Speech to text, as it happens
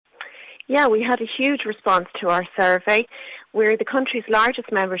Yeah, we had a huge response to our survey. We're the country's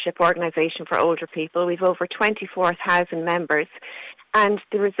largest membership organisation for older people. We've over 24,000 members. And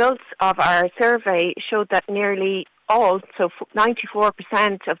the results of our survey showed that nearly all, so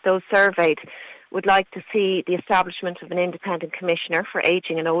 94% of those surveyed, would like to see the establishment of an independent commissioner for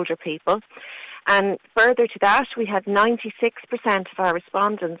ageing and older people. And further to that, we had 96% of our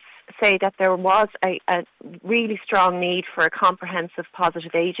respondents say that there was a really strong need for a comprehensive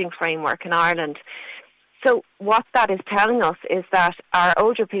positive ageing framework in Ireland. So what that is telling us is that our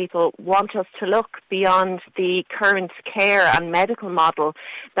older people want us to look beyond the current care and medical model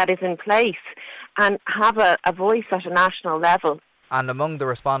that is in place and have a voice at a national level. And among the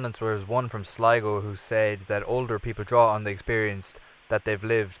respondents was one from Sligo who said that older people draw on the experience that they've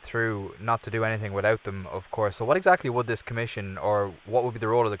lived through, not to do anything without them, of course. So what exactly would this commission, or what would be the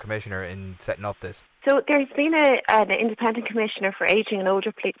role of the commissioner in setting up this? So there's been an independent commissioner for ageing and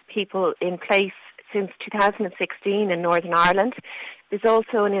older people in place since 2016 in Northern Ireland. There's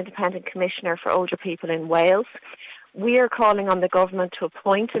also an independent commissioner for older people in Wales. We are calling on the government to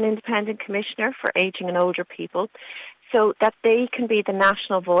appoint an independent commissioner for ageing and older people so that they can be the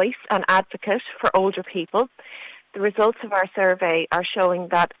national voice and advocate for older people. The results of our survey are showing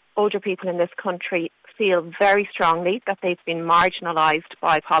that older people in this country feel very strongly that they've been marginalised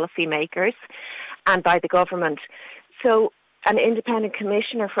by policymakers and by the government. So an independent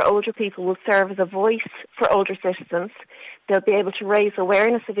commissioner for older people will serve as a voice for older citizens. They'll be able to raise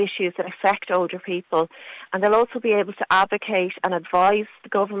awareness of issues that affect older people, and they'll also be able to advocate and advise the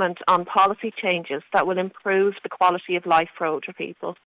government on policy changes that will improve the quality of life for older people.